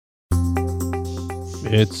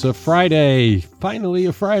It's a Friday, finally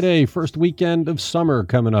a Friday, first weekend of summer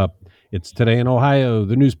coming up. It's Today in Ohio,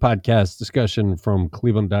 the news podcast discussion from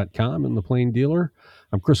Cleveland.com and The Plain Dealer.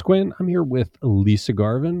 I'm Chris Quinn. I'm here with Lisa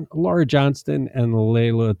Garvin, Laura Johnston, and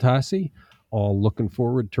Layla Tassi, all looking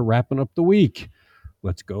forward to wrapping up the week.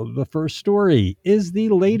 Let's go to the first story. Is the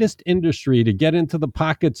latest industry to get into the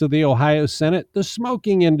pockets of the Ohio Senate the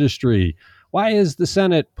smoking industry? Why is the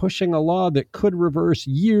Senate pushing a law that could reverse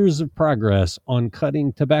years of progress on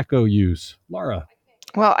cutting tobacco use? Laura.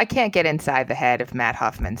 Well, I can't get inside the head of Matt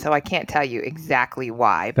Huffman, so I can't tell you exactly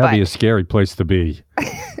why. That'd be a scary place to be.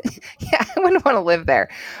 Yeah, I wouldn't want to live there.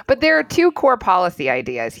 But there are two core policy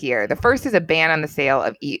ideas here. The first is a ban on the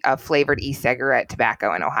sale of flavored e-cigarette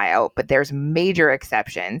tobacco in Ohio, but there's major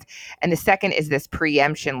exceptions. And the second is this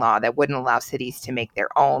preemption law that wouldn't allow cities to make their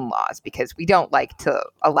own laws, because we don't like to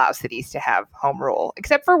allow cities to have home rule,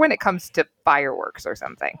 except for when it comes to fireworks or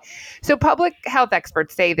something. So public health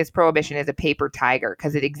experts say this prohibition is a paper tiger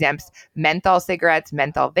because it exempts menthol cigarettes,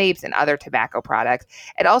 menthol vapes, and other tobacco products.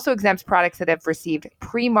 It also exempts products that have received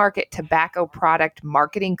pre-market tobacco product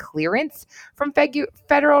marketing clearance from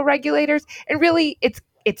federal regulators. And really,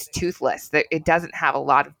 it's toothless. It doesn't have a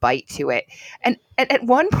lot of bite to it. And at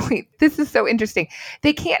one point, this is so interesting,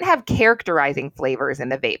 they can't have characterizing flavors in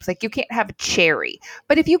the vapes. Like, you can't have cherry.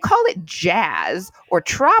 But if you call it jazz or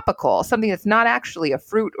tropical, something that's not actually a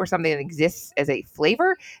fruit or something that exists as a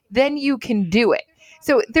flavor, then you can do it.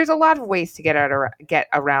 So there's a lot of ways to get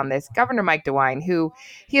around this. Governor Mike DeWine, who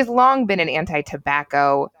he has long been an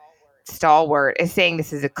anti-tobacco stalwart, is saying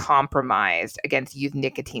this is a compromise against youth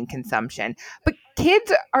nicotine consumption. But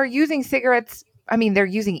kids are using cigarettes. I mean, they're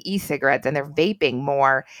using e-cigarettes and they're vaping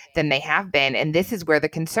more than they have been. And this is where the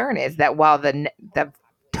concern is, that while the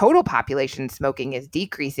total population smoking is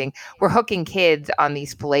decreasing, we're hooking kids on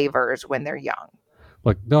these flavors when they're young.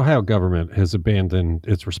 Look, the Ohio government has abandoned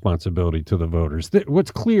its responsibility to the voters. What's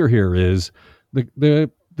clear here is the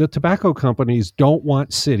tobacco companies don't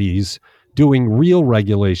want cities doing real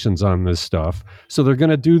regulations on this stuff. So they're going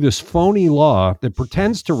to do this phony law that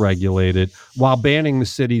pretends to regulate it while banning the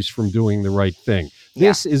cities from doing the right thing. Yeah.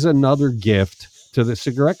 This is another gift to the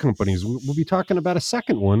cigarette companies. We'll be talking about a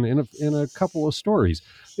second one in a couple of stories.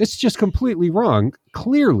 It's just completely wrong.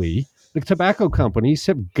 Clearly, the tobacco companies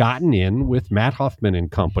have gotten in with Matt Huffman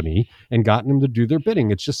and company and gotten them to do their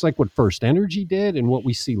bidding. It's just like what First Energy did and what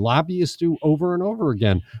we see lobbyists do over and over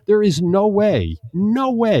again. There is no way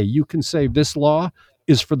you can say this law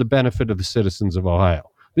is for the benefit of the citizens of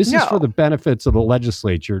Ohio. This is for the benefits of the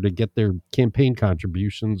legislature to get their campaign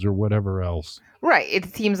contributions or whatever else. Right.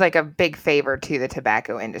 It seems like a big favor to the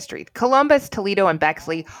tobacco industry. Columbus, Toledo, and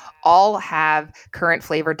Bexley all have current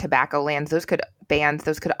flavored tobacco bans.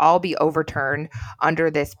 Those could all be overturned under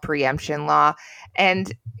this preemption law.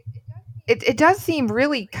 And it does seem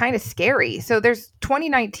really kind of scary. So there's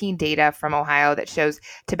 2019 data from Ohio that shows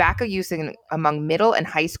tobacco use among middle and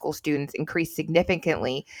high school students increased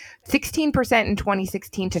significantly, 16% in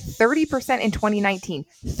 2016 to 30% in 2019.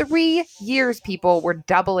 3 years, people were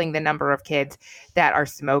doubling the number of kids that are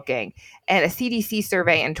smoking. And a CDC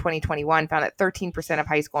survey in 2021 found that 13% of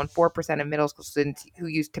high school and 4% of middle school students who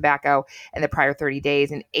used tobacco in the prior 30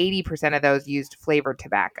 days, and 80% of those used flavored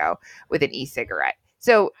tobacco with an e-cigarette.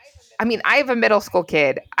 So, I mean, I have a middle school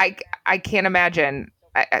kid. I can't imagine.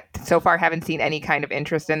 I so far haven't seen any kind of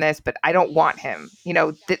interest in this, but I don't want him. You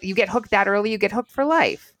know, you get hooked that early, you get hooked for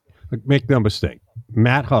life. Make no mistake.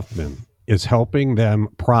 Matt Huffman is helping them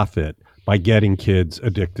profit by getting kids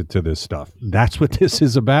addicted to this stuff. That's what this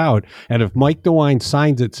is about. And if Mike DeWine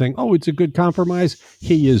signs it saying, oh, it's a good compromise,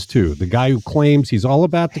 he is too. The guy who claims he's all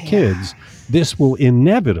about the kids, this will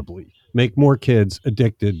inevitably make more kids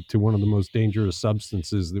addicted to one of the most dangerous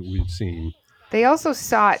substances that we've seen. They also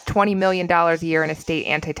sought $20 million a year in a state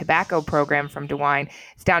anti-tobacco program from DeWine.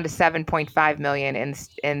 It's down to $7.5 million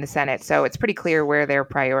in the Senate. So it's pretty clear where their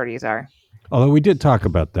priorities are. Although we did talk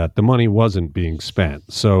about that, the money wasn't being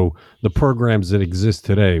spent. So the programs that exist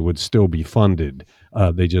today would still be funded.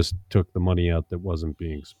 They just took the money out that wasn't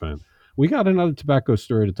being spent. We got another tobacco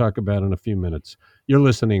story to talk about in a few minutes. You're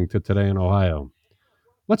listening to Today in Ohio.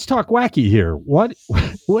 Let's talk wacky here. What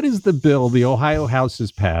is the bill the Ohio House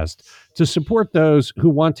has passed to support those who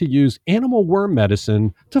want to use animal worm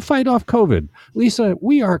medicine to fight off COVID? Lisa,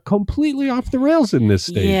 we are completely off the rails in this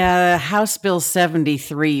state. Yeah, House Bill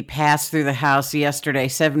 73 passed through the House yesterday,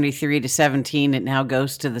 73 to 17. It now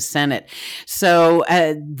goes to the Senate. So,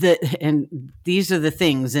 and these are the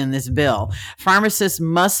things in this bill. Pharmacists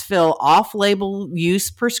must fill off-label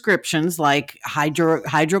use prescriptions like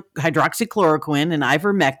hydroxychloroquine and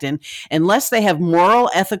ivermectin unless they have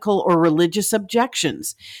moral, ethical, or religious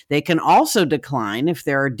objections. They can also decline if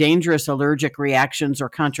there are dangerous allergic reactions or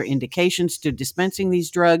contraindications to dispensing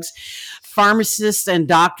these drugs. Pharmacists and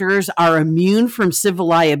doctors are immune from civil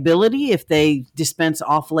liability if they dispense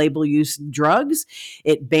off-label use drugs.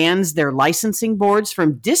 It bans their licensing boards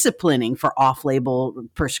from disciplining for off-label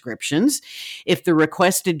prescriptions. If the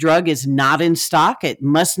requested drug is not in stock, it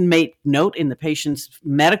must make note in the patient's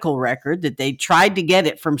medical record that they tried to get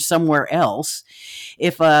it from somewhere else.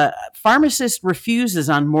 If a pharmacist refuses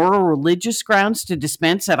on moral religious grounds to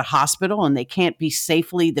dispense at a hospital and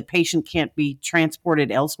the patient can't be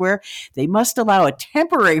transported elsewhere, they must allow a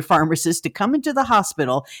temporary pharmacist to come into the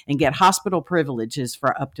hospital and get hospital privileges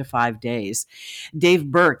for up to 5 days. Dave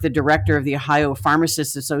Burke, the director of the Ohio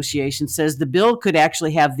Pharmacists Association, says the bill could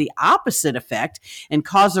actually have the opposite effect and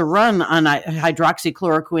cause a run on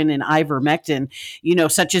hydroxychloroquine and ivermectin,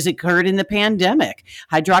 such as occurred in the pandemic.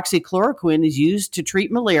 Hydroxychloroquine is used to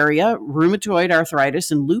treat malaria, rheumatoid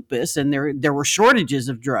arthritis, and lupus, and there were shortages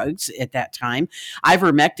of drugs at that time.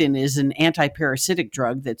 Ivermectin is an antiparasitic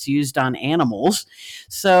drug that's used on animals.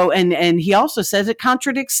 So, and he also says it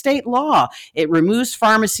contradicts state law. It removes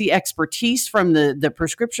pharmacy expertise from the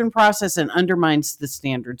prescription process and undermines the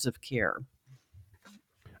standards of care.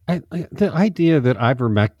 The idea that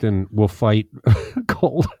ivermectin will fight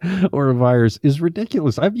cold or a virus is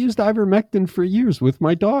ridiculous. I've used ivermectin for years with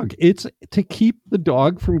my dog. It's to keep the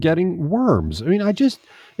dog from getting worms. I mean,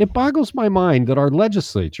 it boggles my mind that our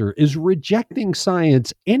legislature is rejecting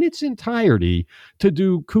science in its entirety to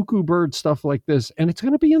do cuckoo bird stuff like this. And it's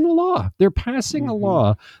going to be in the law. They're passing a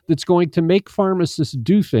law that's going to make pharmacists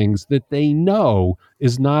do things that they know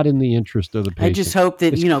is not in the interest of the patient. I just hope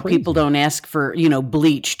that, people don't ask for,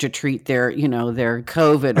 bleach to treat their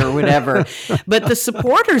COVID or whatever. But the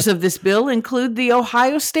supporters of this bill include the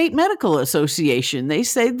Ohio State Medical Association. They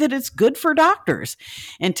say that it's good for doctors.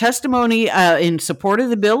 And testimony in support of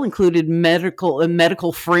the bill included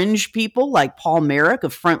medical fringe people like Paul Merrick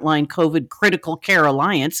of Frontline COVID Critical Care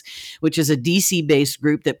Alliance, which is a DC-based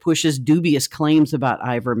group that pushes dubious claims about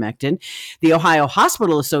ivermectin. The Ohio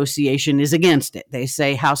Hospital Association is against it. They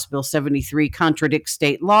say House Bill 73 contradicts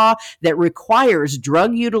state law that requires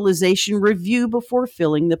drug utilization review before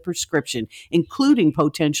filling the prescription, including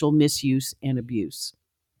potential misuse and abuse.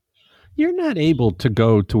 You're not able to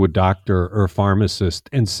go to a doctor or a pharmacist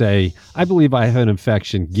and say, I believe I have an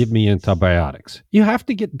infection, give me antibiotics. You have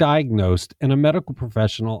to get diagnosed and a medical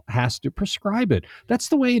professional has to prescribe it. That's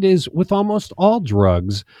the way it is with almost all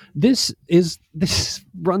drugs. This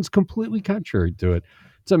runs completely contrary to it.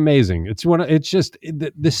 It's amazing.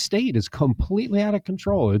 The state is completely out of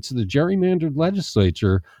control. It's the gerrymandered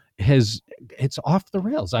legislature it's off the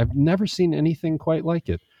rails. I've never seen anything quite like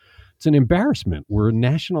it. It's an embarrassment. We're a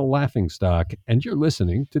national laughingstock, and you're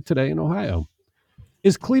listening to Today in Ohio.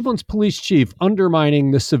 Is Cleveland's police chief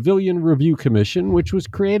undermining the Civilian Review Commission, which was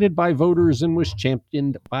created by voters and was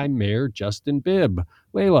championed by Mayor Justin Bibb?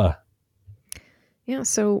 Layla. Yeah,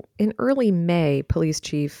 so in early May, Police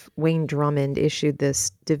Chief Wayne Drummond issued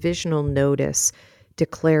this divisional notice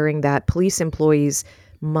declaring that police employees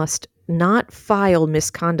must not file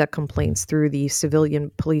misconduct complaints through the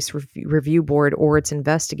Civilian Police Review Board or its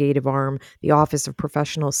investigative arm, the Office of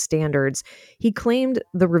Professional Standards. He claimed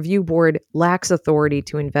the review board lacks authority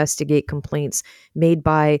to investigate complaints made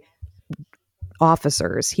by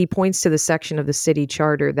officers. He points to the section of the city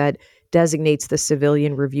charter that designates the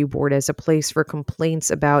Civilian Review Board as a place for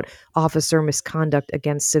complaints about officer misconduct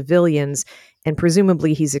against civilians. And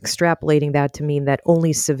presumably he's extrapolating that to mean that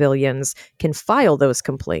only civilians can file those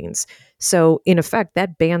complaints. So in effect,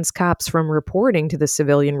 that bans cops from reporting to the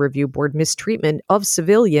Civilian Review Board mistreatment of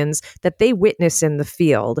civilians that they witness in the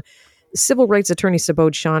field. Civil rights attorney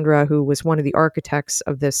Subodh Chandra, who was one of the architects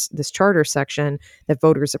of this charter section that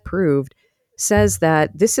voters approved, says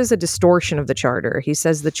that this is a distortion of the charter. He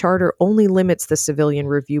says the charter only limits the Civilian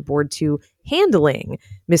Review Board to handling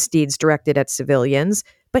misdeeds directed at civilians,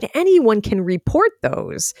 but anyone can report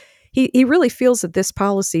those. He really feels that this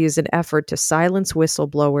policy is an effort to silence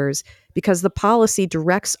whistleblowers because the policy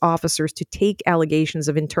directs officers to take allegations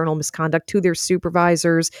of internal misconduct to their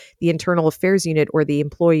supervisors, the Internal Affairs Unit, or the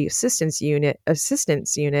Employee Assistance Unit.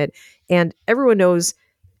 And everyone knows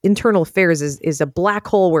internal affairs is a black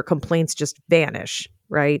hole where complaints just vanish,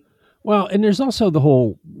 right? Well, and there's also the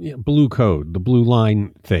whole blue code, the blue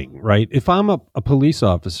line thing, right? If I'm a police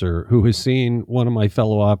officer who has seen one of my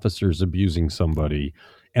fellow officers abusing somebody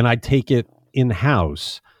and I take it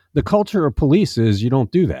in-house, the culture of police is you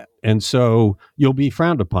don't do that. And so you'll be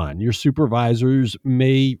frowned upon. Your supervisors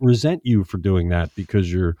may resent you for doing that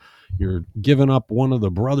because you're giving up one of the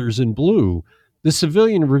brothers in blue. The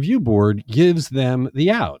Civilian Review Board gives them the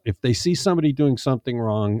out. If they see somebody doing something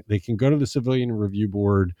wrong, they can go to the Civilian Review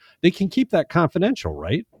Board. They can keep that confidential,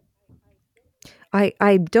 right?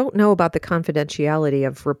 I don't know about the confidentiality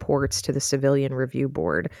of reports to the Civilian Review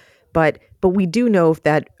Board, but we do know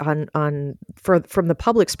that from the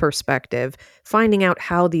public's perspective, finding out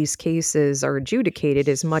how these cases are adjudicated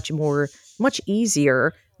is much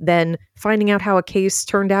easier than finding out how a case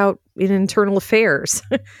turned out in internal affairs.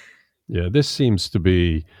 Yeah, this seems to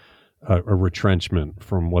be a retrenchment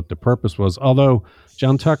from what the purpose was. Although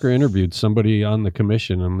John Tucker interviewed somebody on the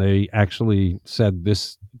commission, and they actually said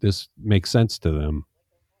this makes sense to them.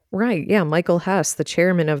 Right. Yeah. Michael Hess, the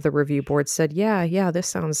chairman of the review board, said, yeah, this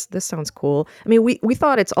sounds cool. I mean, we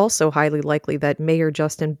thought it's also highly likely that Mayor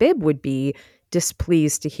Justin Bibb would be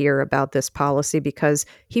displeased to hear about this policy because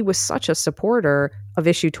he was such a supporter of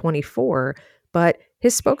issue 24. But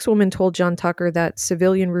his spokeswoman told John Tucker that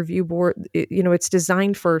Civilian Review Board, it's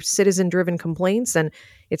designed for citizen-driven complaints, and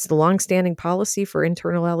it's the longstanding policy for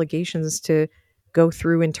internal allegations to go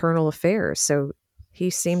through internal affairs. So he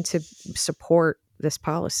seemed to support this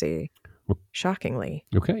policy, shockingly.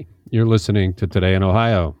 Okay. You're listening to Today in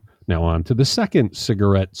Ohio. Now on to the second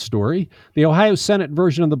cigarette story. The Ohio Senate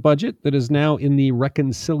version of the budget that is now in the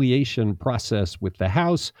reconciliation process with the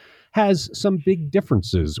House has some big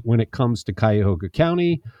differences when it comes to Cuyahoga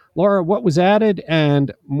County. Laura, what was added,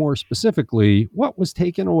 and more specifically, what was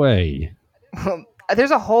taken away?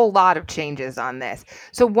 There's a whole lot of changes on this.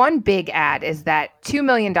 So one big add is that $2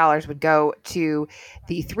 million would go to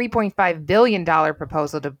the $3.5 billion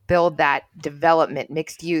proposal to build that development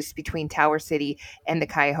mixed use between Tower City and the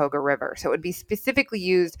Cuyahoga River. So it would be specifically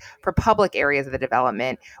used for public areas of the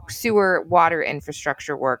development, sewer, water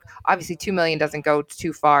infrastructure work. Obviously, $2 million doesn't go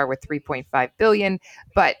too far with $3.5 billion,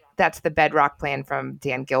 but that's the bedrock plan from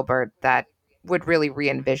Dan Gilbert that would really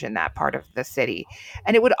re-envision that part of the city.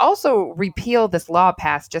 And it would also repeal this law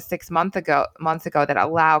passed just 6 months ago that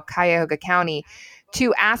allow Cuyahoga County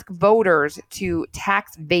to ask voters to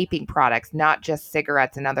tax vaping products, not just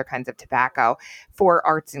cigarettes and other kinds of tobacco, for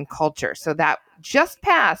arts and culture. So that just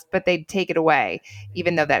passed, but they'd take it away,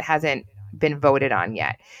 even though that hasn't been voted on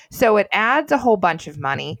yet. So it adds a whole bunch of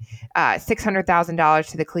money, $600,000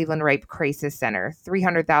 to the Cleveland Rape Crisis Center,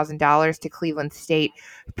 $300,000 to Cleveland State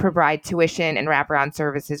to provide tuition and wraparound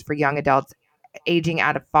services for young adults aging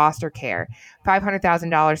out of foster care,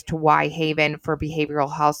 $500,000 to Y Haven for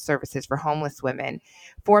behavioral health services for homeless women,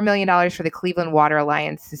 $4 million for the Cleveland Water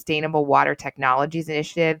Alliance Sustainable Water Technologies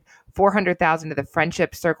Initiative, $400,000 to the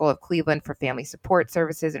Friendship Circle of Cleveland for family support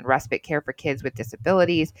services and respite care for kids with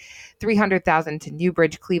disabilities, $300,000 to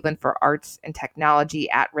Newbridge Cleveland for arts and technology,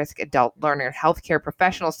 at-risk adult learner healthcare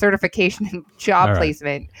professional certification and job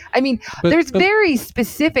placement. I mean, there's very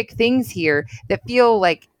specific things here that feel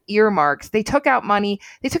like earmarks. They took out money.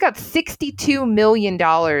 They took out $62 million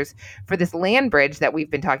for this land bridge that we've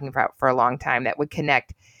been talking about for a long time that would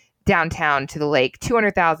connect downtown to the lake,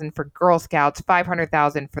 $200,000 for Girl Scouts,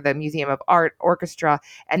 $500,000 for the Museum of Art, Orchestra,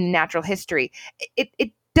 and Natural History.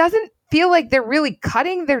 It doesn't feel like they're really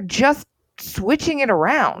cutting. They're just switching it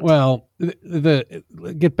around. Well,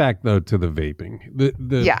 get back though to the vaping.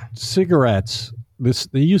 The cigarettes.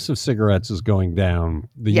 The use of cigarettes is going down.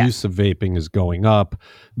 The use of vaping is going up.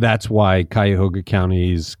 That's why Cuyahoga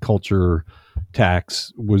County's culture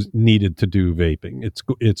tax was needed to do vaping.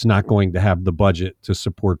 It's not going to have the budget to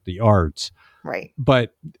support the arts. Right.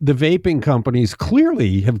 But the vaping companies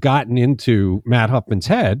clearly have gotten into Matt Huffman's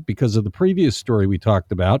head because of the previous story we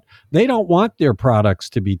talked about. They don't want their products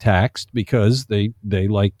to be taxed because they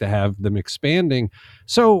like to have them expanding.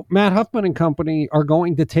 So Matt Huffman and company are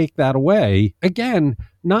going to take that away. Again,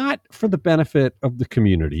 not for the benefit of the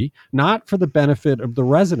community, not for the benefit of the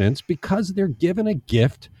residents, because they're given a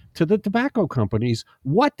gift to the tobacco companies.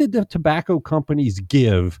 What did the tobacco companies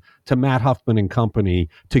give to Matt Huffman and company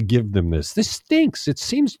to give them this? This stinks. It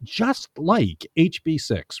seems just like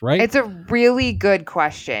HB6, right? It's a really good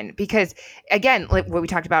question because, again, like what we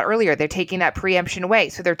talked about earlier, they're taking that preemption away.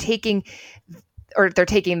 So they're taking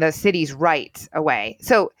the city's rights away.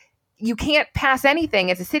 So you can't pass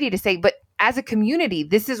anything as a city to say, but as a community,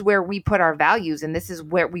 this is where we put our values and this is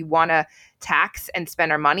where we want to tax and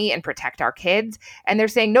spend our money and protect our kids. And they're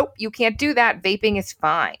saying, nope, you can't do that. Vaping is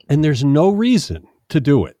fine. And there's no reason to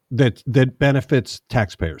do it that benefits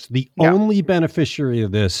taxpayers. The only beneficiary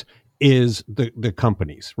of this is the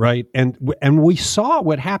companies, right? And we saw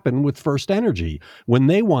what happened with First Energy when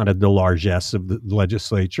they wanted the largesse of the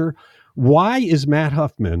legislature. Why is Matt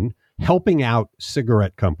Huffman helping out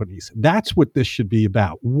cigarette companies. That's what this should be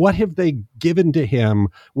about. What have they given to him?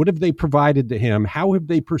 What have they provided to him? How have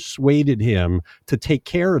they persuaded him to take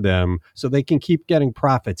care of them so they can keep getting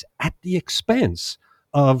profits at the expense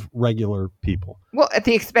of regular people? Well, at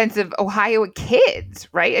the expense of Ohio kids,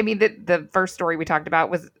 right? I mean, the first story we talked about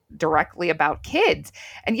was directly about kids.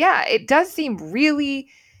 And yeah, it does seem really,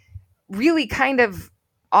 really kind of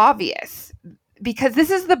obvious because this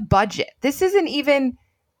is the budget. This isn't even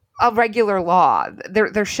a regular law.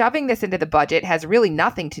 They're shoving this into the budget, has really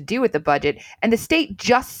nothing to do with the budget. And the state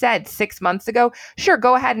just said 6 months ago, sure,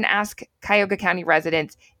 go ahead and ask Cuyahoga County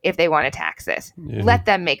residents if they want to tax this. Yeah. Let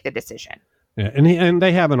them make the decision. Yeah, and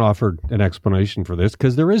they haven't offered an explanation for this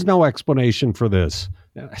because there is no explanation for this.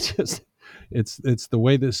 It's the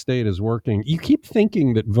way this state is working. You keep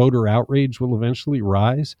thinking that voter outrage will eventually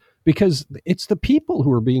rise because it's the people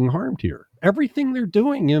who are being harmed here. Everything they're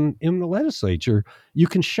doing in the legislature, you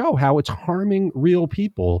can show how it's harming real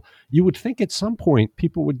people. You would think at some point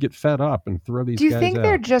people would get fed up and throw these guys out. Do you think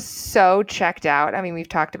they're just so checked out? I mean, we've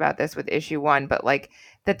talked about this with issue 1, but like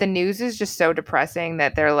that the news is just so depressing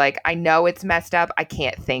that they're like, I know it's messed up. I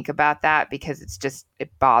can't think about that because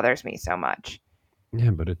it bothers me so much.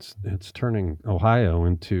 Yeah, but it's turning Ohio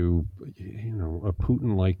into, a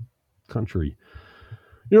Putin-like country.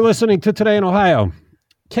 You're listening to Today in Ohio.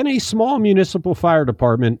 Can a small municipal fire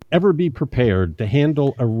department ever be prepared to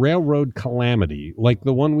handle a railroad calamity like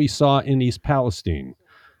the one we saw in East Palestine?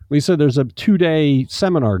 Lisa, there's a 2-day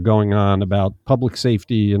seminar going on about public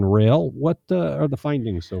safety and rail. What are the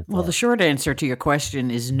findings so far? Well, the short answer to your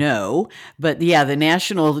question is no. But yeah, the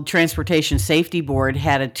National Transportation Safety Board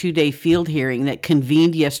had a 2-day field hearing that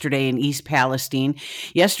convened yesterday in East Palestine.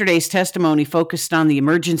 Yesterday's testimony focused on the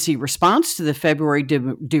emergency response to the February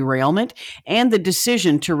derailment and the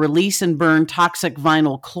decision to release and burn toxic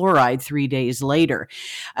vinyl chloride 3 days later.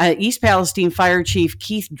 East Palestine Fire Chief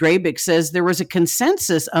Keith Drabick says there was a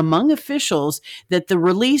consensus among officials that the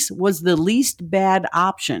release was the least bad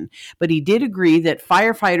option, but he did agree that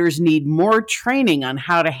firefighters need more training on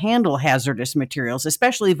how to handle hazardous materials,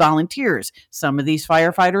 especially volunteers. Some of these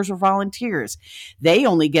firefighters are volunteers. They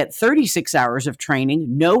only get 36 hours of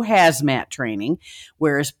training, no hazmat training,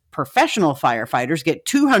 whereas professional firefighters get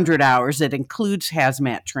 200 hours that includes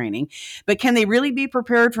hazmat training. But can they really be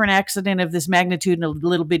prepared for an accident of this magnitude in a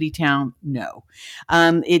little bitty town? No.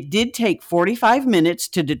 It did take 45 minutes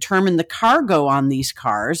to determine the cargo on these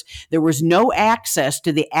cars. There was no access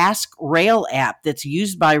to the Ask Rail app that's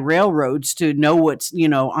used by railroads to know what's,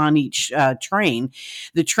 on each train.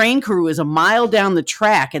 The train crew is a mile down the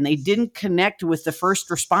track and they didn't connect with the first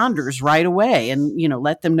responders right away and,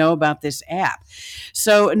 let them know about this app.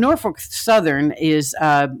 So Norfolk Southern is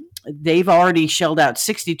they've already shelled out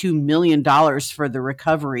 $62 million for the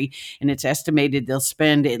recovery, and it's estimated they'll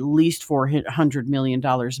spend at least $400 million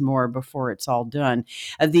more before it's all done.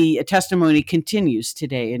 The testimony continues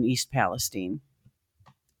today in East Palestine.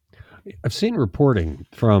 I've seen reporting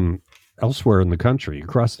from elsewhere in the country,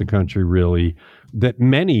 across the country really, that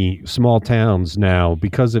many small towns now,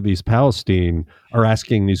 because of East Palestine, are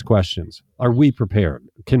asking these questions. Are we prepared?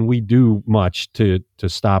 Can we do much to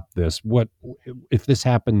stop this? What if this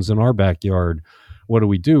happens in our backyard? What do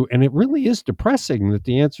we do? And it really is depressing that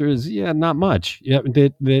the answer is, not much. Yeah,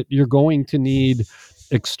 that you're going to need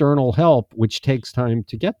external help, which takes time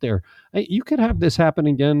to get there. You could have this happen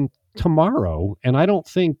again tomorrow, and I don't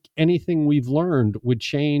think anything we've learned would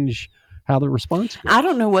change how the response goes. I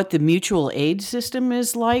don't know what the mutual aid system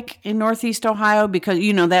is like in Northeast Ohio because,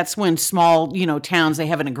 that's when small, towns, they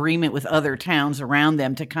have an agreement with other towns around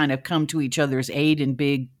them to kind of come to each other's aid in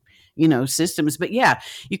big, systems. But yeah,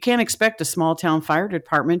 you can't expect a small town fire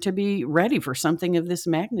department to be ready for something of this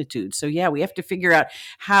magnitude. So yeah, we have to figure out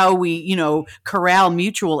how we, corral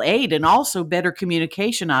mutual aid and also better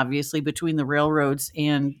communication, obviously, between the railroads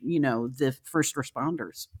and, the first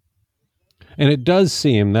responders. And it does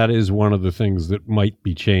seem that is one of the things that might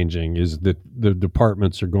be changing is that the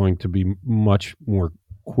departments are going to be much more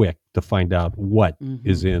quick to find out what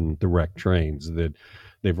is in the wrecked trains, that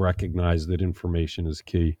they've recognized that information is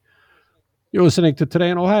key. You're listening to Today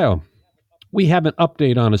in Ohio. We have an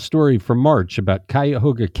update on a story from March about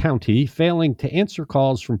Cuyahoga County failing to answer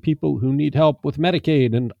calls from people who need help with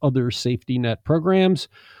Medicaid and other safety net programs.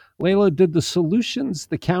 Layla, did the solutions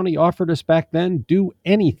the county offered us back then do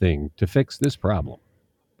anything to fix this problem?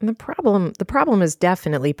 The problem has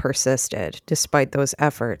definitely persisted despite those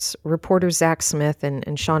efforts. Reporters Zach Smith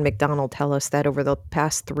and Sean McDonald tell us that over the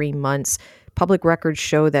past 3 months, public records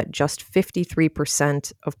show that just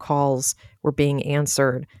 53% of calls were being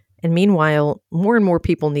answered, And meanwhile, more and more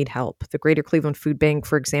people need help. The Greater Cleveland Food Bank,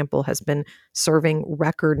 for example, has been serving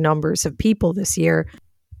record numbers of people this year.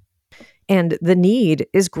 And the need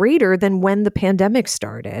is greater than when the pandemic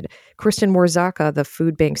started. Kristen Warzaka, the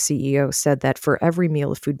food bank CEO, said that for every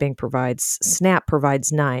meal a food bank provides, SNAP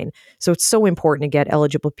provides 9. So it's so important to get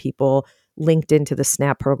eligible people linked into the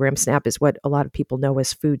SNAP program. SNAP is what a lot of people know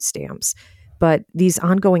as food stamps. But these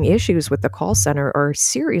ongoing issues with the call center are a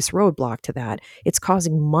serious roadblock to that. It's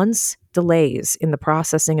causing months delays in the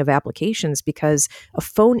processing of applications because a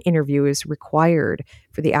phone interview is required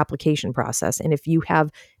for the application process. And if you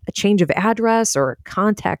have a change of address or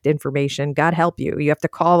contact information, God help you, you have to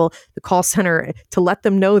call the call center to let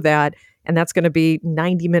them know that. And that's going to be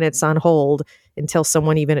 90 minutes on hold until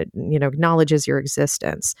someone even, acknowledges your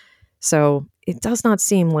existence. So it does not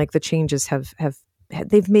seem like the changes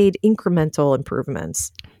they've made incremental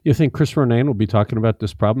improvements. You think Chris Ronayne will be talking about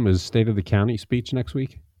this problem as State of the County speech next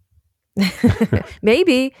week?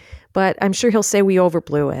 Maybe, but I'm sure he'll say we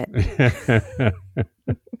overblew it.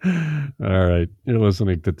 All right. You're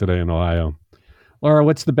listening to Today in Ohio. Laura,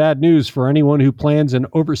 what's the bad news for anyone who plans an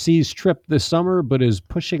overseas trip this summer but is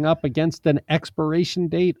pushing up against an expiration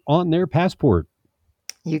date on their passport?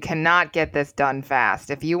 You cannot get this done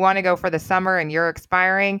fast. If you want to go for the summer and you're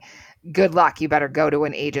expiring, good luck. You better go to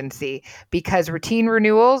an agency because routine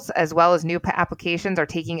renewals as well as new applications are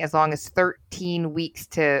taking as long as 13 weeks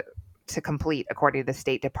to complete, according to the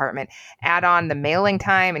State Department. Add on the mailing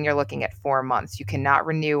time and you're looking at 4 months. You cannot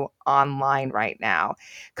renew online right now.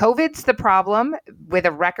 COVID's the problem, with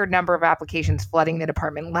a record number of applications flooding the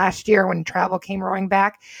department last year when travel came roaring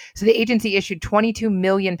back. So the agency issued 22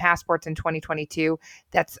 million passports in 2022.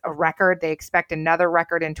 That's a record. They expect another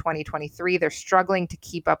record in 2023. They're struggling to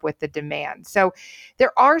keep up with the demand. So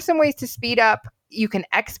there are some ways to speed up. You can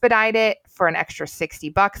expedite it for an extra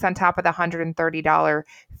 $60 on top of the $130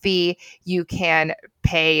 fee. You can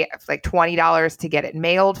pay like $20 to get it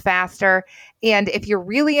mailed faster. And if you're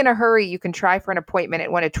really in a hurry, you can try for an appointment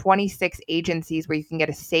at one of 26 agencies where you can get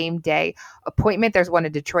a same day appointment. There's one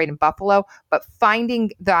in Detroit and Buffalo, but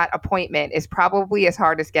finding that appointment is probably as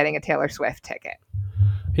hard as getting a Taylor Swift ticket.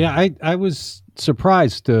 Yeah, I was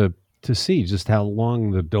surprised to see just how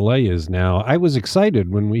long the delay is now. I was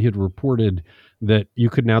excited when we had reported that you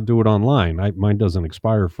could now do it online. Mine doesn't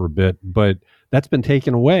expire for a bit, but that's been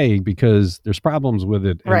taken away because there's problems with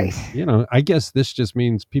it. And, right. I guess this just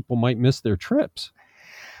means people might miss their trips.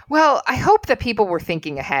 Well, I hope that people were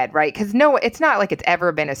thinking ahead, right? Because no, it's not like it's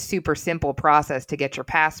ever been a super simple process to get your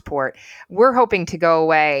passport. We're hoping to go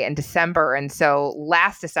away in December. And so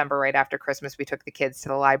last December, right after Christmas, we took the kids to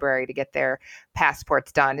the library to get their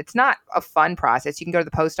passports done. It's not a fun process. You can go to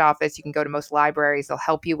the post office. You can go to most libraries. They'll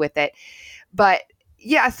help you with it. But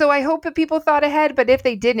yeah, so I hope that people thought ahead. But if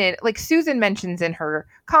they didn't, like Susan mentions in her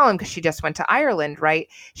column, because she just went to Ireland, right?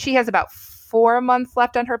 She has about 4 months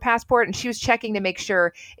left on her passport, and she was checking to make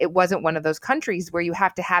sure it wasn't one of those countries where you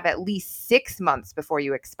have to have at least 6 months before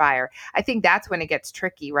you expire. I think that's when it gets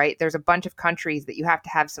tricky, right? There's a bunch of countries that you have to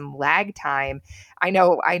have some lag time. I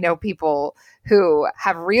know people who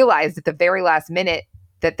have realized at the very last minute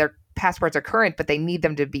that their passports are current, but they need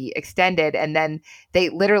them to be extended. And then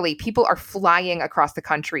people are flying across the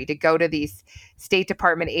country to go to these State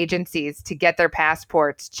Department agencies to get their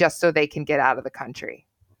passports just so they can get out of the country.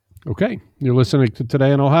 Okay. You're listening to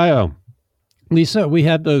Today in Ohio. Lisa, we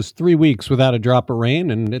had those 3 weeks without a drop of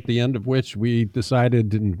rain, and at the end of which we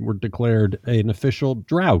decided and were declared an official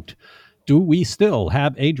drought. Do we still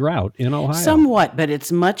have a drought in Ohio? Somewhat, but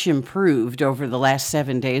it's much improved over the last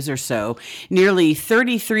 7 days or so. Nearly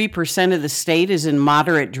 33% of the state is in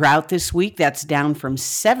moderate drought this week. That's down from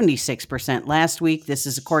 76% last week. This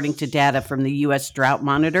is according to data from the U.S. Drought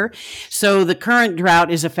Monitor. So the current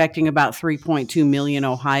drought is affecting about 3.2 million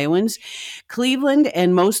Ohioans. Cleveland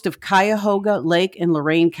and most of Cuyahoga, Lake, and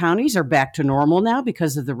Lorain counties are back to normal now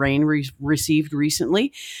because of the rain received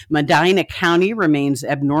recently. Medina County remains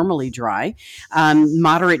abnormally dry.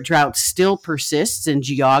 Moderate drought still persists in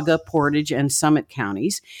Geauga, Portage, and Summit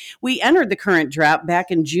counties. We entered the current drought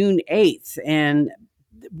back in June 8th, and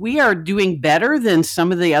we are doing better than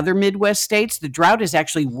some of the other Midwest states. The drought has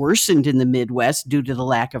actually worsened in the Midwest due to the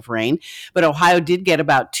lack of rain, but Ohio did get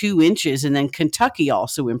about 2 inches, and then Kentucky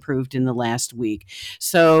also improved in the last week.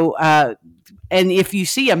 So, and if you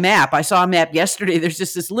see a map, I saw a map yesterday, there's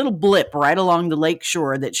just this little blip right along the lake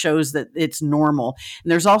shore that shows that it's normal.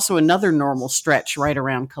 And there's also another normal stretch right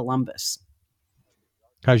around Columbus.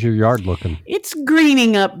 How's your yard looking? It's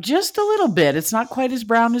greening up just a little bit. It's not quite as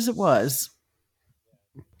brown as it was.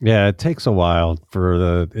 Yeah, it takes a while for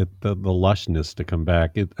the lushness to come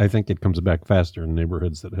back. I think it comes back faster in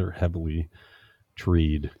neighborhoods that are heavily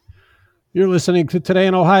treed. You're listening to Today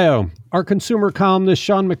in Ohio. Our consumer columnist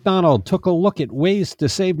Sean McDonald took a look at ways to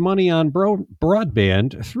save money on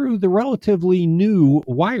broadband through the relatively new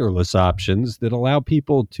wireless options that allow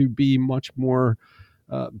people to be much more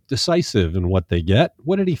decisive in what they get.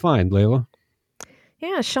 What did he find, Layla?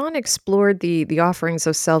 Yeah, Sean explored the offerings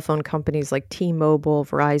of cell phone companies like T-Mobile,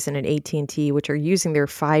 Verizon, and AT&T, which are using their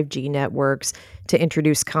 5G networks to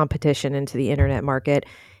introduce competition into the internet market.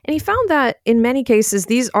 And he found that in many cases,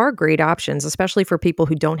 these are great options, especially for people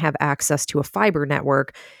who don't have access to a fiber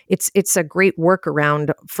network. It's a great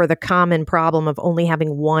workaround for the common problem of only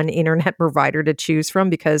having one internet provider to choose from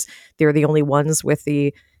because they're the only ones with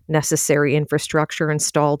the necessary infrastructure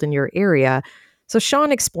installed in your area. So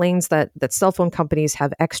Sean explains that cell phone companies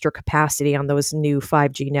have extra capacity on those new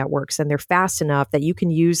 5G networks, and they're fast enough that you can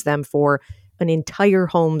use them for an entire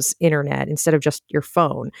home's internet instead of just your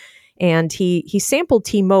phone. And he sampled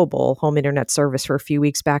T-Mobile home internet service for a few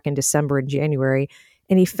weeks back in December and January,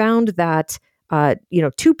 and he found that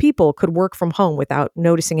two people could work from home without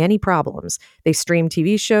noticing any problems. They streamed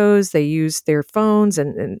TV shows, they used their phones,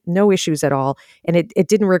 and no issues at all. And it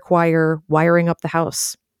didn't require wiring up the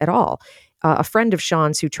house at all. A friend of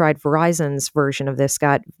Sean's who tried Verizon's version of this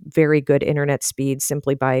got very good internet speed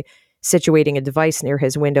simply by situating a device near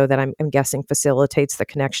his window that I'm guessing facilitates the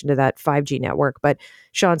connection to that 5G network. But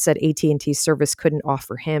Sean said AT&T service couldn't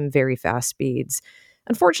offer him very fast speeds.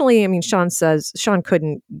 Unfortunately, I mean, Sean says Sean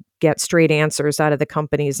couldn't get straight answers out of the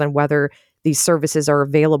companies on whether these services are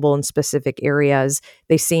available in specific areas.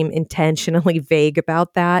 They seem intentionally vague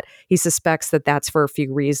about that. He suspects that that's for a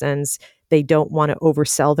few reasons. They don't want to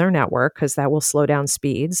oversell their network because that will slow down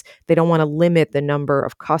speeds. They don't want to limit the number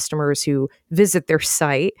of customers who visit their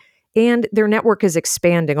site. And their network is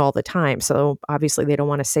expanding all the time. So obviously they don't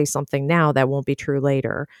want to say something now that won't be true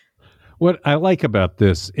later. What I like about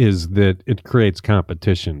this is that it creates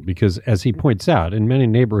competition because, as he points out, in many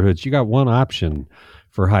neighborhoods, you got one option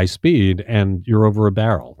for high speed and you're over a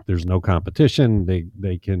barrel. There's no competition.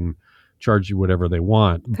 They can charge you whatever they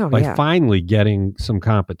want. By finally getting some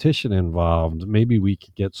competition involved, maybe we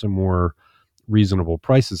could get some more reasonable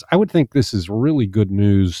prices. I would think this is really good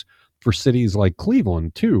news for cities like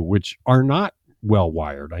Cleveland, too, which are not well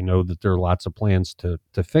wired. I know that there are lots of plans to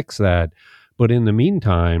fix that. But in the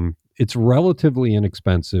meantime, it's relatively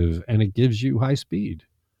inexpensive and it gives you high speed.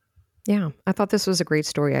 Yeah, I thought this was a great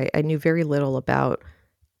story. I knew very little about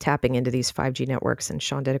tapping into these 5G networks, and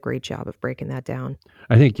Sean did a great job of breaking that down.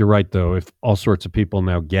 I think you're right, though. If all sorts of people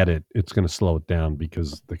now get it, it's going to slow it down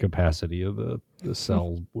because the capacity of the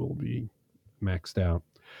cell will be maxed out.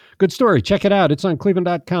 Good story. Check it out. It's on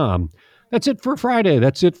cleveland.com. That's it for Friday.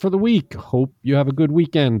 That's it for the week. Hope you have a good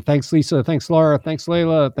weekend. Thanks, Lisa. Thanks, Laura. Thanks,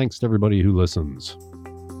 Layla. Thanks to everybody who listens.